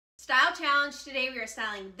Style challenge. Today we are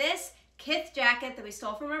styling this Kith jacket that we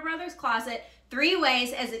stole from our brother's closet 3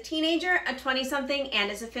 ways: as a teenager, a 20-something, and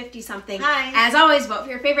as a 50-something. Hi. As always, vote for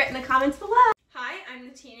your favorite in the comments below. Hi, I'm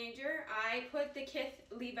the teenager. I put the Kith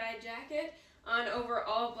Levi jacket on over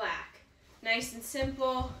all black. Nice and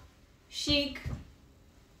simple, chic.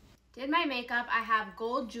 Did my makeup. I have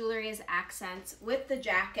gold jewelry as accents with the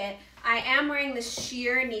jacket. I am wearing this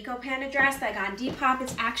sheer Nico Panda dress that I got on Depop.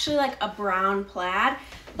 It's actually like a brown plaid.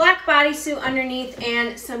 Black bodysuit underneath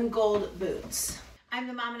and some gold boots. I'm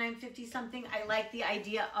the mom and I'm 50-something. I like the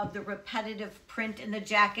idea of the repetitive print in the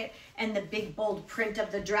jacket and the big bold print of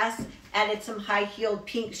the dress. Added some high-heeled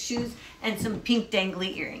pink shoes and some pink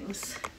dangly earrings.